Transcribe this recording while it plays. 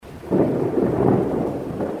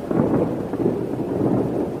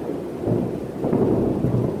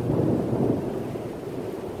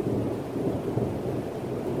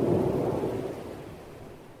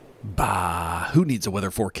who needs a weather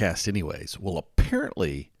forecast anyways? Well,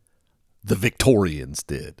 apparently the Victorians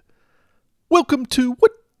did. Welcome to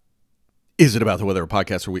What Is It About the Weather, a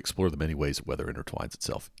podcast where we explore the many ways that weather intertwines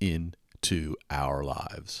itself into our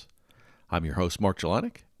lives. I'm your host, Mark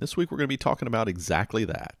Jelanic. This week we're going to be talking about exactly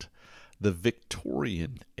that, the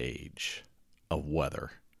Victorian age of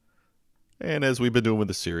weather. And as we've been doing with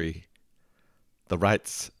the series, the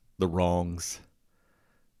rights, the wrongs,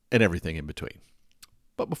 and everything in between.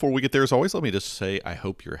 But before we get there, as always, let me just say I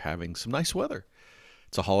hope you're having some nice weather.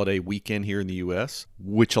 It's a holiday weekend here in the U.S.,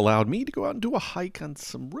 which allowed me to go out and do a hike on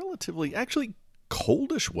some relatively, actually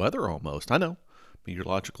coldish weather almost. I know,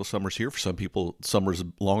 meteorological summer's here. For some people, summer's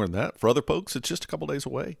longer than that. For other folks, it's just a couple days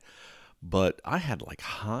away. But I had like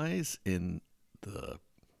highs in the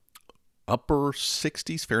upper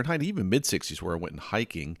 60s Fahrenheit, even mid-60s where I went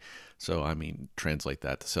hiking. So, I mean, translate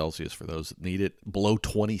that to Celsius for those that need it. Below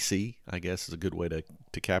 20 C, I guess, is a good way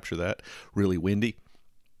to capture that. Really windy.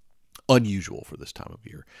 Unusual for this time of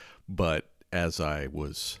year. But as I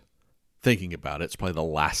was thinking about it, it's probably the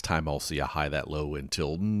last time I'll see a high that low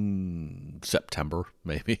until September,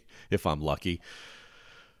 maybe, if I'm lucky.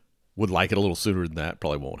 Would like it a little sooner than that.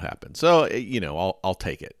 Probably won't happen. So, you know, I'll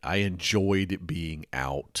take it. I enjoyed being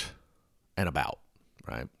out and about,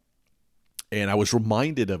 right? And I was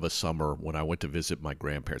reminded of a summer when I went to visit my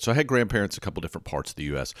grandparents. So I had grandparents in a couple different parts of the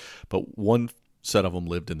U.S., but one set of them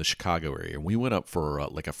lived in the Chicago area. And we went up for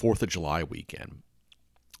like a 4th of July weekend.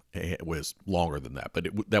 It was longer than that, but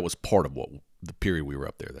that was part of the period we were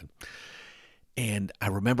up there then. And I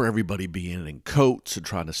remember everybody being in coats and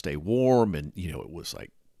trying to stay warm. And, you know, it was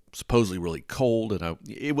like supposedly really cold. And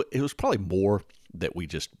it was probably more that we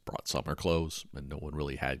just brought summer clothes and no one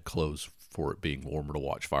really had clothes for it being warmer to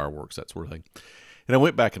watch fireworks, that sort of thing. And I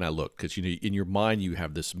went back and I looked because, you know, in your mind you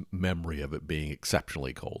have this memory of it being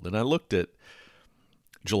exceptionally cold. And I looked at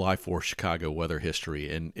July 4th Chicago weather history,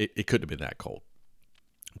 and it couldn't have been that cold.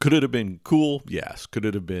 Could it have been cool? Yes. Could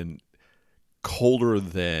it have been colder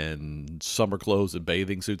than summer clothes and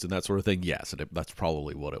bathing suits and that sort of thing? Yes, and that's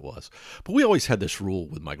probably what it was. But we always had this rule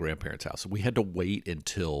with my grandparents' house. We had to wait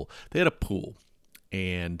until they had a pool.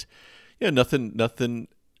 And, you know, nothing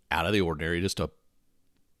out of the ordinary, just a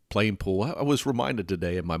plain pool. I was reminded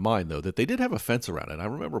today in my mind, though, that they did have a fence around it. I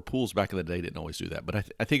remember pools back in the day didn't always do that, but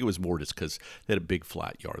I think it was more just because they had a big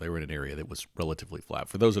flat yard. They were in an area that was relatively flat.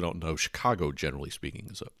 For those who don't know, Chicago, generally speaking,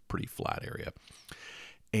 is a pretty flat area.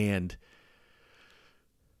 And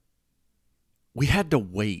we had to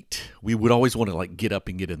wait. We would always want to like get up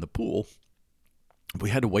and get in the pool. We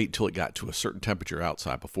had to wait until it got to a certain temperature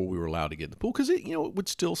outside before we were allowed to get in the pool because it would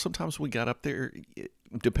still sometimes when we got up there,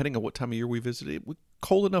 depending on what time of year we visited, it was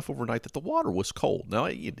cold enough overnight that the water was cold. Now,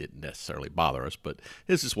 it didn't necessarily bother us, but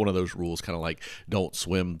it's just one of those rules, kind of like don't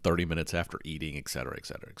swim 30 minutes after eating, et cetera, et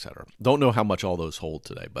cetera, et cetera. Don't know how much all those hold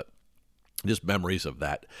today, but just memories of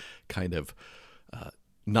that kind of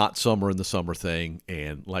not summer in the summer thing.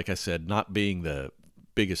 And like I said, not being the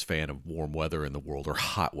biggest fan of warm weather in the world, or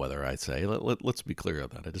hot weather, I'd say. Let's be clear on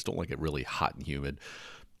that. I just don't like it really hot and humid.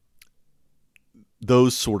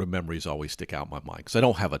 Those sort of memories always stick out in my mind because I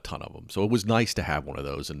don't have a ton of them. So it was nice to have one of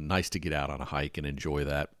those and nice to get out on a hike and enjoy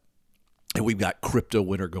that. And we've got crypto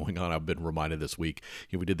winter going on. I've been reminded this week.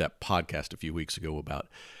 We did that podcast a few weeks ago about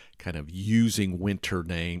kind of using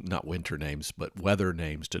not winter names, but weather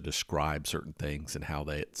names to describe certain things and how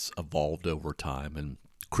it's evolved over time. And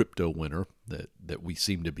crypto winter that we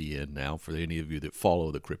seem to be in now, for any of you that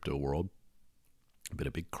follow the crypto world. Been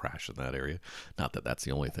a big crash in that area. Not that that's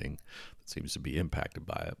the only thing that seems to be impacted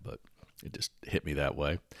by it, but it just hit me that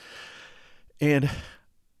way. And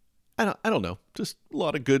I don't know, just a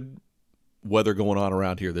lot of good weather going on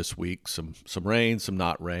around here this week. Some rain, some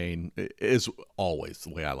not rain. It is always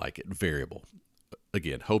the way I like it, variable.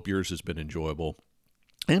 Again, hope yours has been enjoyable.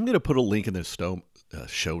 And I'm going to put a link in the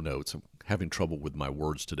show notes. I'm having trouble with my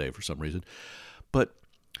words today for some reason. But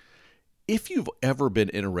if you've ever been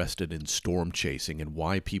interested in storm chasing and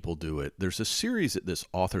why people do it, there's a series that this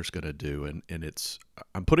author's going to do, and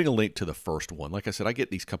I'm putting a link to the first one. Like I said, I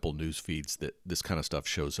get these couple news feeds that this kind of stuff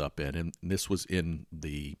shows up in, and this was in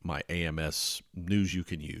my AMS News You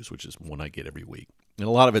Can Use, which is one I get every week. And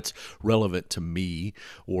a lot of it's relevant to me,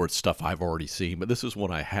 or it's stuff I've already seen, but this is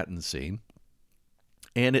one I hadn't seen.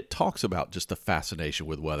 And it talks about just the fascination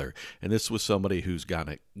with weather. And this was somebody who's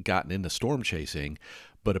gotten into storm chasing,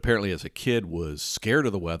 but apparently as a kid was scared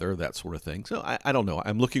of the weather, that sort of thing. So I don't know.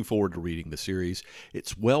 I'm looking forward to reading the series.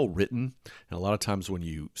 It's well written. And a lot of times when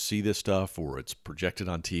you see this stuff or it's projected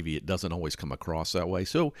on TV, it doesn't always come across that way.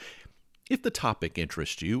 So if the topic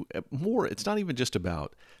interests you, it's not even just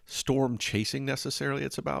about storm chasing necessarily.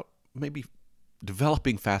 It's about maybe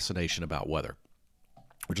developing fascination about weather.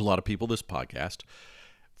 which a lot of people this podcast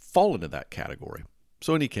fall into that category.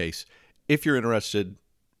 So in any case, if you're interested,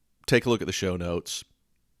 take a look at the show notes.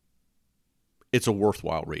 It's a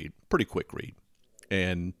worthwhile read, pretty quick read.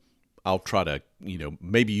 And I'll try to,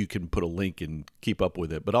 maybe you can put a link and keep up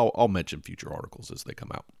with it, but I'll mention future articles as they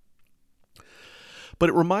come out. But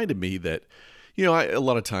it reminded me that, a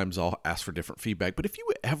lot of times I'll ask for different feedback, but if you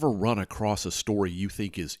ever run across a story you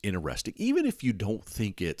think is interesting, even if you don't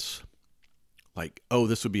think it's like, oh,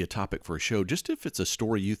 this would be a topic for a show, just if it's a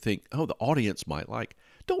story you think, oh, the audience might like,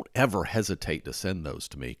 don't ever hesitate to send those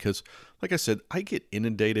to me. Because, like I said, I get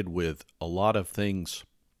inundated with a lot of things,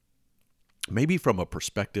 maybe from a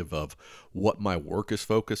perspective of what my work is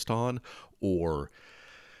focused on or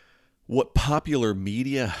what popular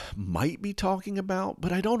media might be talking about,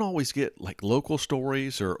 but I don't always get like local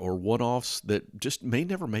stories or one-offs that just may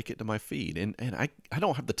never make it to my feed. And I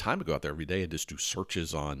don't have the time to go out there every day and just do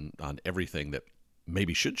searches on everything that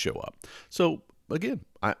maybe should show up. So again,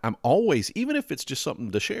 I'm always, even if it's just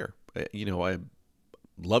something to share, I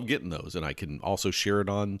love getting those, and I can also share it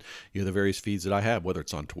on the various feeds that I have, whether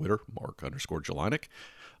it's on Twitter, Mark_Jelinek,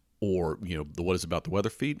 or the What Is About the Weather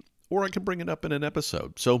feed, or I can bring it up in an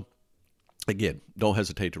episode. So again, don't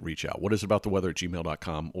hesitate to reach out.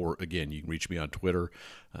 whatisabouttheweather@gmail.com, or again, you can reach me on Twitter.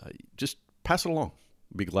 Just pass it along.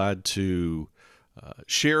 Be glad to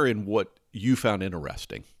share in what you found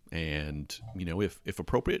interesting. And, if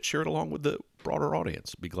appropriate, share it along with the broader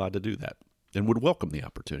audience. Be glad to do that and would welcome the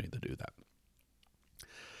opportunity to do that.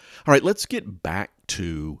 All right, let's get back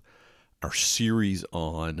to our series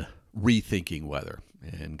on rethinking weather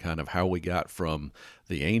and kind of how we got from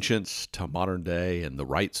the ancients to modern day and the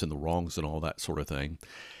rights and the wrongs and all that sort of thing.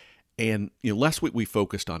 And, last week we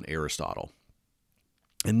focused on Aristotle.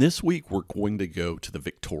 And this week we're going to go to the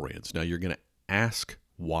Victorians. Now you're going to ask,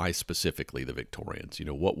 why specifically the Victorians?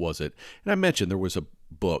 What was it? And I mentioned there was a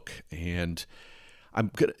book, and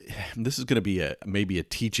this is going to be maybe a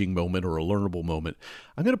teaching moment or a learnable moment.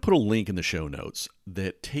 I'm going to put a link in the show notes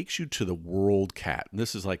that takes you to the World Cat. And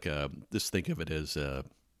this is like think of it as a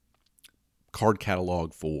card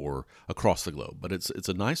catalog for across the globe, but it's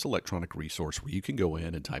a nice electronic resource where you can go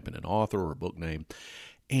in and type in an author or a book name,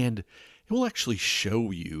 and it will actually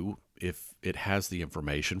show you, if it has the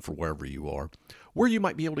information for wherever you are, where you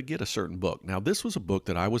might be able to get a certain book. Now, this was a book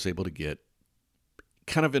that I was able to get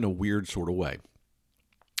kind of in a weird sort of way.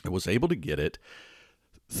 I was able to get it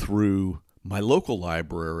through my local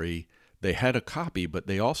library. They had a copy, but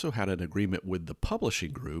they also had an agreement with the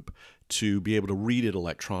publishing group to be able to read it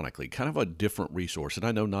electronically, kind of a different resource. And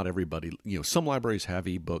I know not everybody, some libraries have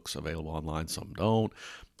ebooks available online, some don't,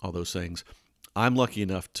 all those things. I'm lucky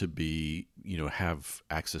enough to be, have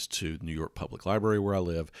access to New York Public Library where I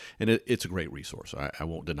live, and it's a great resource. I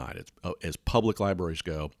won't deny it. As public libraries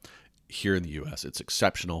go here in the U.S., it's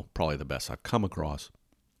exceptional, probably the best I've come across.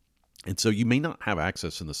 And so you may not have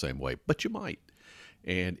access in the same way, but you might.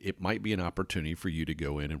 And it might be an opportunity for you to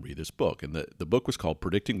go in and read this book. And the book was called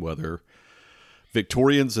Predicting Weather,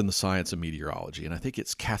 Victorians and the Science of Meteorology. And I think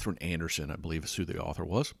it's Catherine Anderson, I believe is who the author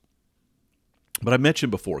was. But I mentioned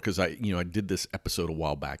before, because I did this episode a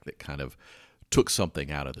while back that kind of took something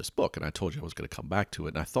out of this book. And I told you I was going to come back to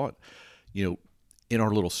it. And I thought, in our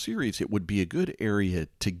little series, it would be a good area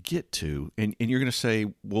to get to. And you're going to say,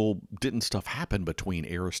 well, didn't stuff happen between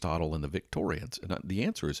Aristotle and the Victorians? And the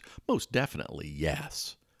answer is most definitely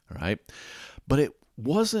yes. All right. But it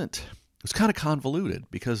was kind of convoluted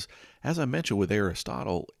because, as I mentioned with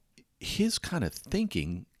Aristotle, his kind of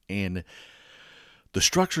thinking and the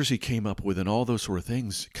structures he came up with and all those sort of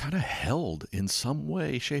things kind of held in some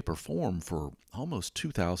way, shape, or form for almost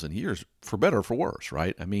 2,000 years, for better or for worse,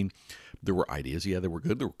 right? I mean, there were ideas, they were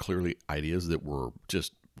good. There were clearly ideas that were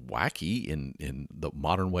just wacky in the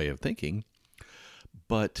modern way of thinking,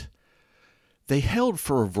 but they held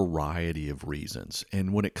for a variety of reasons.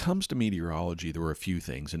 And when it comes to meteorology, there were a few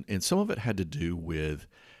things, and some of it had to do with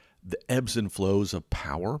the ebbs and flows of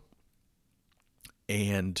power.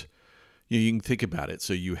 And you can think about it.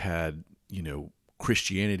 So you had,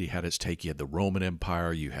 Christianity had its take. You had the Roman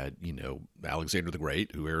Empire. You had, Alexander the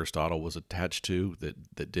Great, who Aristotle was attached to,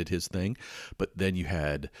 that did his thing. But then you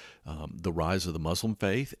had the rise of the Muslim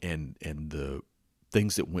faith and the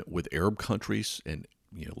things that went with Arab countries and,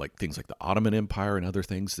 like things like the Ottoman Empire and other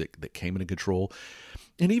things that came into control.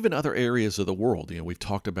 And even other areas of the world. We've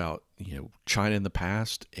talked about, China in the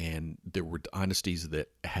past, and there were dynasties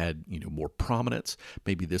that had, more prominence.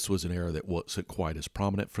 Maybe this was an era that wasn't quite as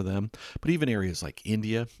prominent for them. But even areas like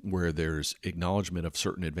India, where there's acknowledgement of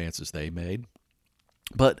certain advances they made,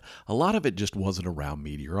 But a lot of it just wasn't around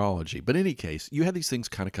meteorology. But in any case, you had these things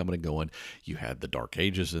kind of coming and going. You had the Dark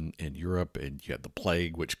Ages in Europe, and you had the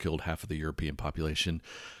plague, which killed half of the European population.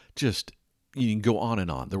 Just, you can go on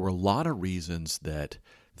and on. There were a lot of reasons that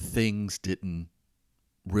things didn't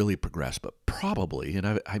really progress, but probably,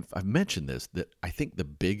 and I've mentioned this, that I think the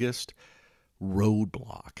biggest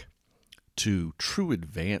roadblock to true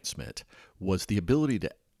advancement was the ability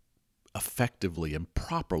to effectively and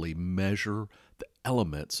properly measure the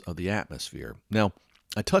elements of the atmosphere. Now,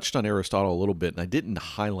 I touched on Aristotle a little bit, and I didn't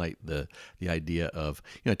highlight the idea of,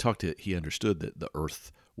 he understood that the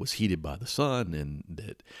earth was heated by the sun and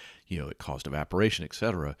that, it caused evaporation,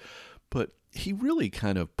 etc. But he really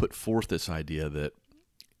kind of put forth this idea that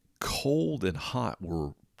cold and hot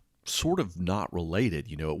were sort of not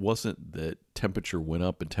related. It wasn't that temperature went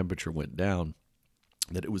up and temperature went down,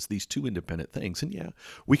 that it was these two independent things. And yeah,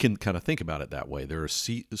 we can kind of think about it that way. There are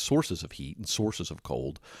sources of heat and sources of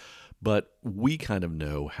cold, but we kind of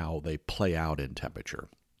know how they play out in temperature.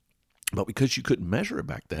 But because you couldn't measure it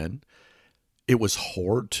back then, it was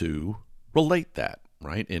hard to relate that,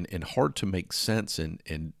 right? And hard to make sense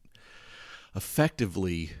and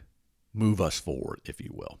effectively move us forward, if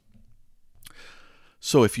you will.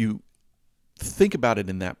 So if you think about it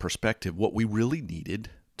in that perspective, what we really needed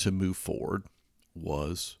to move forward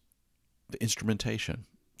was the instrumentation.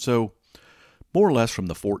 So more or less from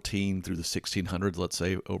the 14 through the 1600s, let's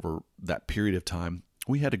say, over that period of time,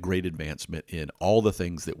 we had a great advancement in all the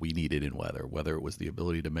things that we needed in weather, whether it was the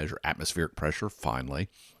ability to measure atmospheric pressure, finally,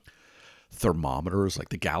 thermometers like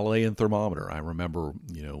the Galilean thermometer. I remember,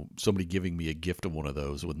 somebody giving me a gift of one of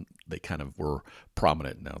those when they kind of were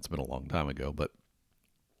prominent. Now, it's been a long time ago, but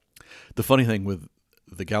the funny thing with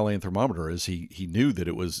the Galilean thermometer is he knew that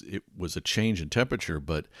it was a change in temperature,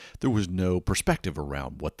 but there was no perspective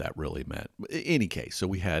around what that really meant. In any case, so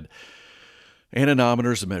we had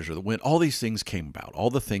anemometers to measure the wind. All these things came about, all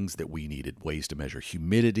the things that we needed, ways to measure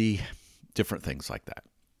humidity, different things like that.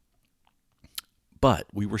 But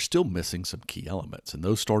we were still missing some key elements, and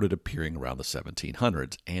those started appearing around the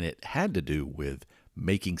 1700s, and it had to do with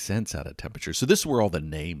making sense out of temperature. So this is where all the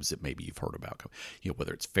names that maybe you've heard about,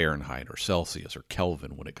 whether it's Fahrenheit or Celsius or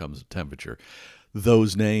Kelvin when it comes to temperature,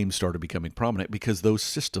 those names started becoming prominent because those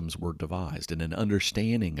systems were devised and an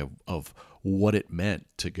understanding of what it meant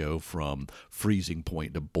to go from freezing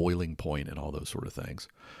point to boiling point and all those sort of things.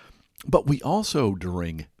 But we also,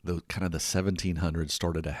 during the kind of the 1700s,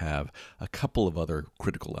 started to have a couple of other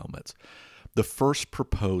critical elements. The first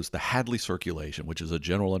proposed the Hadley circulation, which is a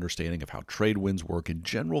general understanding of how trade winds work, and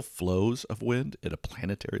general flows of wind at a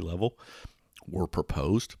planetary level were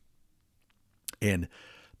proposed. And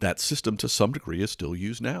that system, to some degree, is still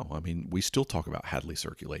used now. I mean, we still talk about Hadley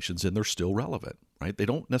circulations, and they're still relevant, right? They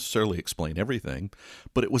don't necessarily explain everything,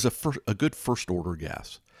 but it was a good first-order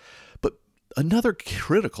guess. But another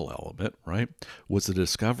critical element, right, was the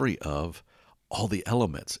discovery of all the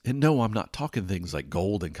elements. And no, I'm not talking things like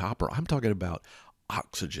gold and copper. I'm talking about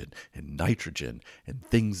oxygen and nitrogen and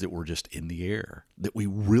things that were just in the air that we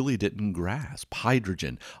really didn't grasp.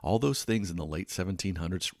 Hydrogen, all those things in the late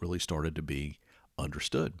 1700s really started to be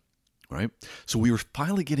understood, right? So we were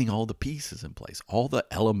finally getting all the pieces in place, all the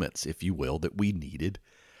elements, if you will, that we needed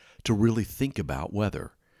to really think about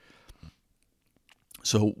weather.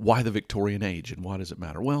 So why the Victorian age and why does it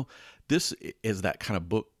matter? Well, this, as that kind of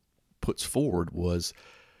book puts forward, was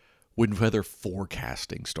when weather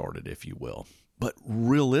forecasting started, if you will. But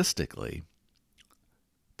realistically,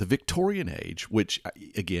 the Victorian age, which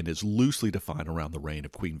again is loosely defined around the reign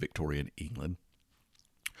of Queen Victoria in England,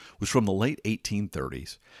 was from the late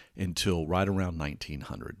 1830s until right around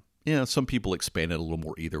 1900. Some people expand it a little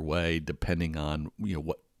more either way, depending on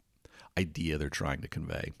what idea they're trying to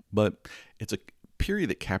convey. But it's a period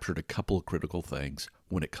that captured a couple of critical things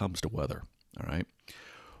when it comes to weather. All right.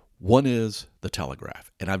 One is the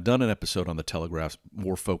telegraph. And I've done an episode on the telegraph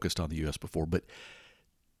more focused on the U.S. before, but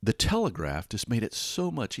the telegraph just made it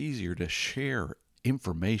so much easier to share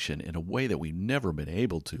information in a way that we've never been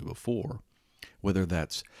able to before, whether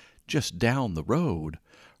that's just down the road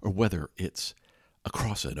or whether it's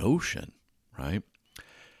across an ocean, right?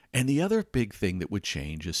 And the other big thing that would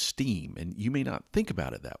change is steam. And you may not think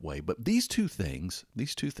about it that way, but these two things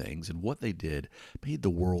and what they did made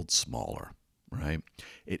the world smaller, right?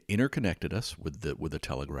 It interconnected us with the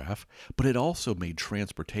telegraph, but it also made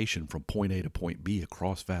transportation from point A to point B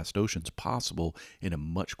across vast oceans possible in a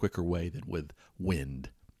much quicker way than with wind,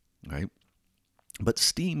 right? But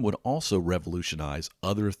steam would also revolutionize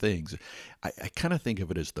other things. I kind of think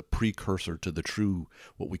of it as the precursor to the true,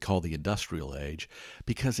 what we call the industrial age,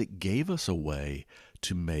 because it gave us a way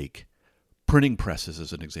to make printing presses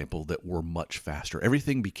as an example that were much faster.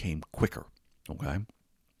 Everything became quicker, okay?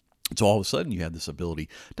 So all of a sudden you had this ability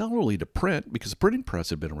not only to print, because the printing press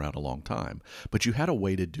had been around a long time, but you had a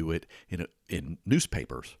way to do it in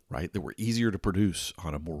newspapers, right, that were easier to produce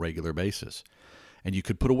on a more regular basis. And you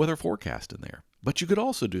could put a weather forecast in there. But you could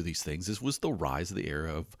also do these things. This was the rise of the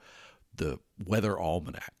era of the weather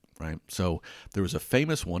almanac, right? So there was a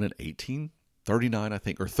famous one in 1839, I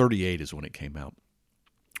think, or 38 is when it came out,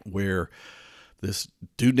 where this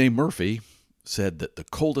dude named Murphy said that the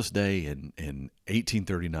coldest day in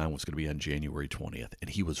 1839 was going to be on January 20th, and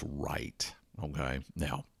he was right, okay?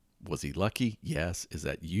 Now, was he lucky? Yes. Is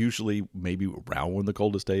that usually maybe around when the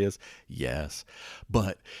coldest day is? Yes.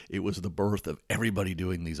 But it was the birth of everybody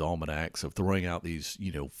doing these almanacs, of throwing out these,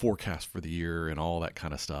 forecasts for the year and all that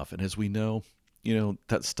kind of stuff. And as we know,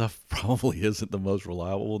 that stuff probably isn't the most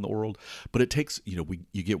reliable in the world, but it takes, you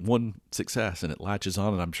get one success and it latches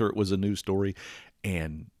on, and I'm sure it was a news story,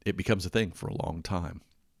 and it becomes a thing for a long time.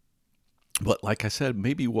 But like I said,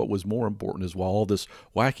 maybe what was more important is while all this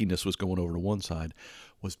wackiness was going over to one side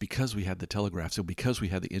was because we had the telegraph, so because we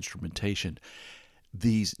had the instrumentation,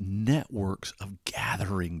 these networks of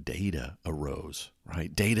gathering data arose,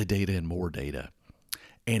 right? Data, and more data.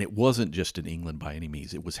 And it wasn't just in England by any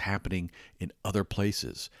means. It was happening in other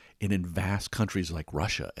places and in vast countries like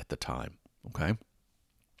Russia at the time, okay?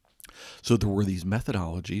 So there were these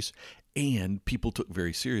methodologies, and people took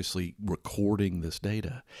very seriously recording this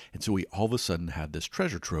data. And so we all of a sudden had this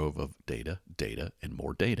treasure trove of data, and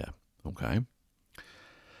more data, okay?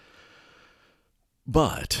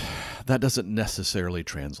 But that doesn't necessarily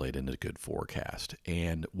translate into good forecast.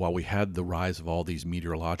 And while we had the rise of all these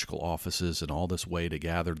meteorological offices and all this way to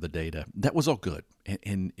gather the data, that was all good.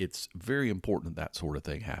 And it's very important that sort of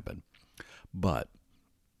thing happen. But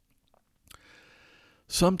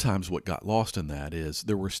sometimes what got lost in that is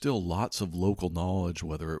there were still lots of local knowledge,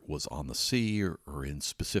 whether it was on the sea or in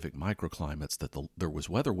specific microclimates, that there was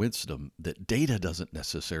weather wisdom that data doesn't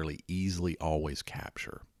necessarily easily always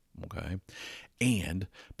capture. Okay. And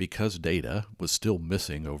because data was still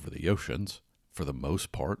missing over the oceans for the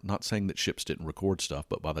most part, not saying that ships didn't record stuff,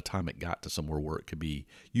 but by the time it got to somewhere where it could be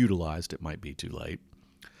utilized, it might be too late.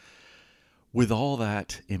 With all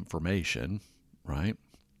that information, right,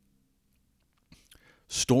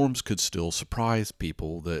 storms could still surprise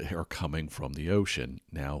people that are coming from the ocean.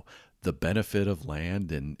 Now, the benefit of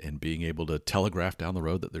land and being able to telegraph down the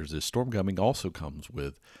road that there's this storm coming also comes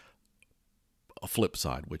with a flip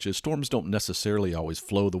side, which is storms don't necessarily always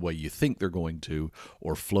flow the way you think they're going to,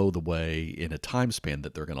 or flow the way in a time span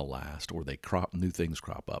that they're going to last, or new things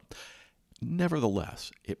crop up.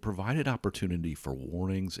 Nevertheless, it provided opportunity for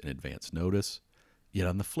warnings and advance notice. Yet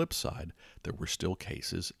on the flip side, there were still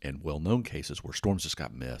cases, and well-known cases, where storms just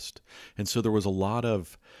got missed. And so there was a lot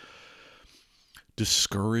of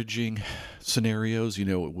discouraging scenarios.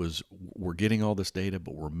 It was, we're getting all this data,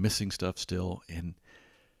 but we're missing stuff still. And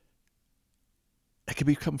it could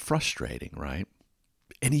become frustrating, right?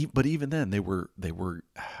 But even then, they were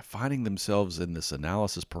finding themselves in this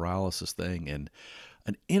analysis paralysis thing. And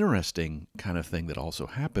an interesting kind of thing that also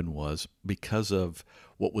happened was, because of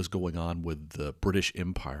what was going on with the British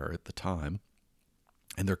Empire at the time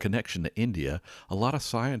and their connection to India, a lot of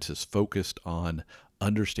scientists focused on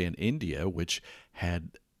understand India, which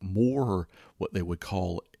had more what they would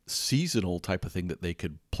call seasonal type of thing that they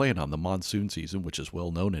could plan on, the monsoon season, which is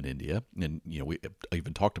well known in India. And, we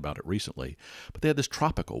even talked about it recently, but they had this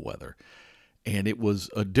tropical weather. And it was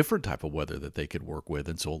a different type of weather that they could work with.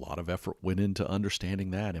 And so a lot of effort went into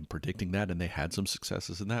understanding that and predicting that. And they had some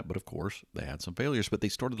successes in that. But of course, they had some failures. But they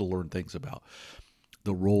started to learn things about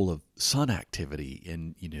the role of sun activity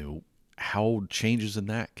and, how changes in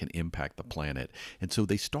that can impact the planet. And so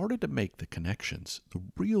they started to make the connections, the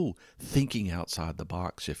real thinking outside the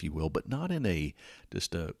box, if you will, but not in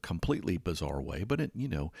just a completely bizarre way. But,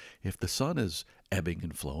 if the sun is ebbing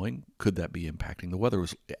and flowing, could that be impacting the weather? It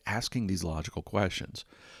was asking these logical questions.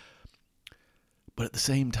 But at the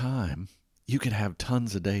same time, you can have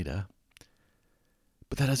tons of data,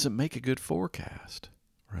 but that doesn't make a good forecast,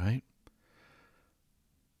 right?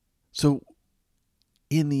 So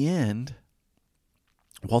in the end,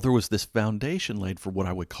 while there was this foundation laid for what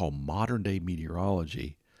I would call modern day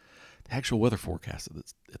meteorology, the actual weather forecasts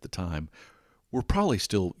at the time were probably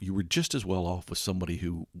still, you were just as well off with somebody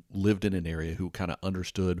who lived in an area who kind of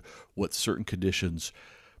understood what certain conditions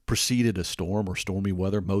preceded a storm or stormy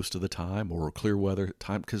weather most of the time, or clear weather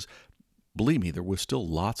time, because believe me, there was still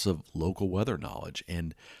lots of local weather knowledge.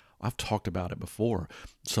 And I've talked about it before.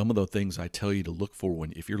 Some of the things I tell you to look for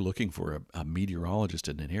if you're looking for a meteorologist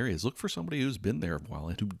in an area is look for somebody who's been there a while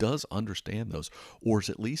and who does understand those, or is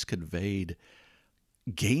at least conveyed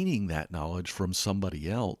gaining that knowledge from somebody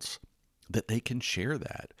else that they can share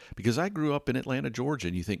that. Because I grew up in Atlanta, Georgia,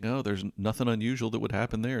 and you think, no, there's nothing unusual that would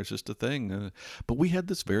happen there. It's just a thing. But we had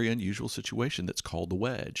this very unusual situation that's called the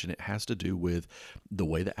wedge, and it has to do with the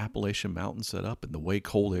way the Appalachian Mountains set up and the way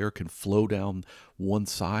cold air can flow down one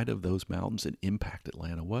side of those mountains and impact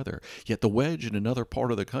Atlanta weather. Yet the wedge in another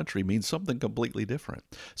part of the country means something completely different.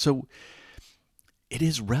 So it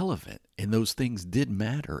is relevant, and those things did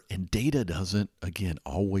matter, and data doesn't, again,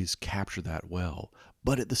 always capture that well.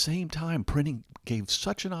 But at the same time, printing gave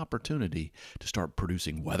such an opportunity to start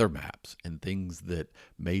producing weather maps and things that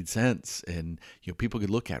made sense, and people could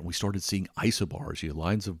look at. And we started seeing isobars,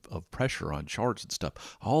 lines of pressure on charts and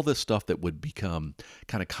stuff. All this stuff that would become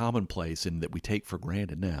kind of commonplace and that we take for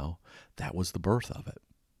granted now, that was the birth of it.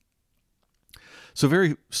 So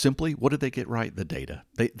very simply, what did they get right? The data.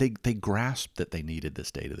 They grasped that they needed this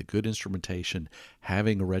data, the good instrumentation,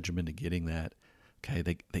 having a regimen to getting that. Okay,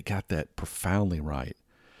 they got that profoundly right.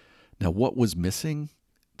 Now, what was missing?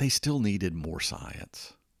 They still needed more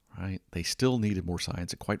science, right? They still needed more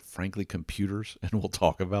science, and quite frankly, computers, and we'll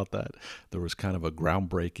talk about that. There was kind of a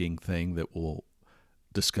groundbreaking thing that we'll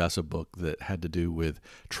discuss, a book that had to do with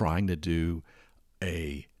trying to do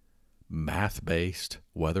a math-based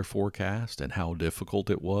weather forecast and how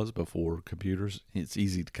difficult it was before computers. It's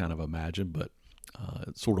easy to kind of imagine, but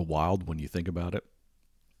it's sort of wild when you think about it.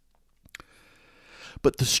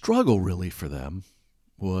 But the struggle really for them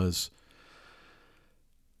was,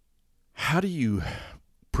 how do you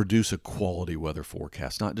produce a quality weather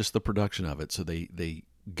forecast? Not just the production of it. So they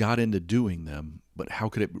got into doing them, but how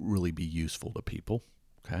could it really be useful to people?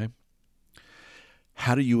 Okay.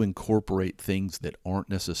 How do you incorporate things that aren't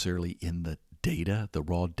necessarily in the data, the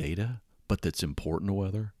raw data, but that's important to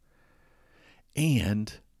weather?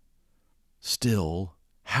 And still,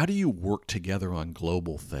 how do you work together on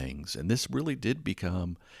global things? And this really did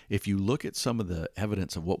become, if you look at some of the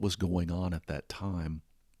evidence of what was going on at that time,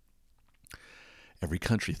 every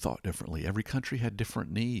country thought differently. Every country had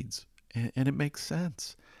different needs. And it makes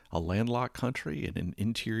sense. A landlocked country in an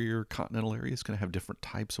interior continental area is going to have different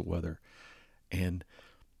types of weather. And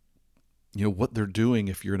what they're doing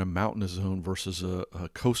if you're in a mountainous zone versus a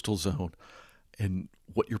coastal zone, and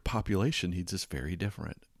what your population needs is very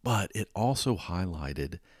different. But it also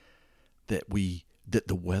highlighted that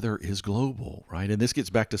the weather is global, right? And this gets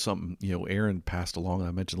back to something, Aaron passed along, and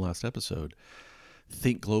I mentioned last episode.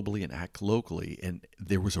 Think globally and act locally. And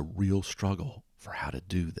there was a real struggle for how to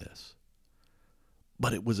do this.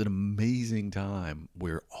 But it was an amazing time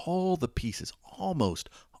where all the pieces almost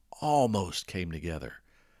came together.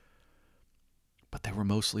 But they were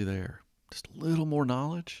mostly there. Just a little more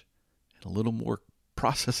knowledge and a little more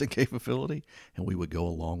processing capability, and we would go a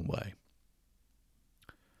long way.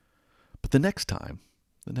 But the next time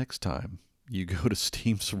you go to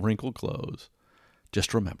steam some wrinkled clothes,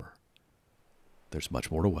 just remember, there's much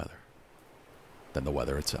more to weather than the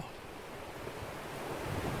weather itself.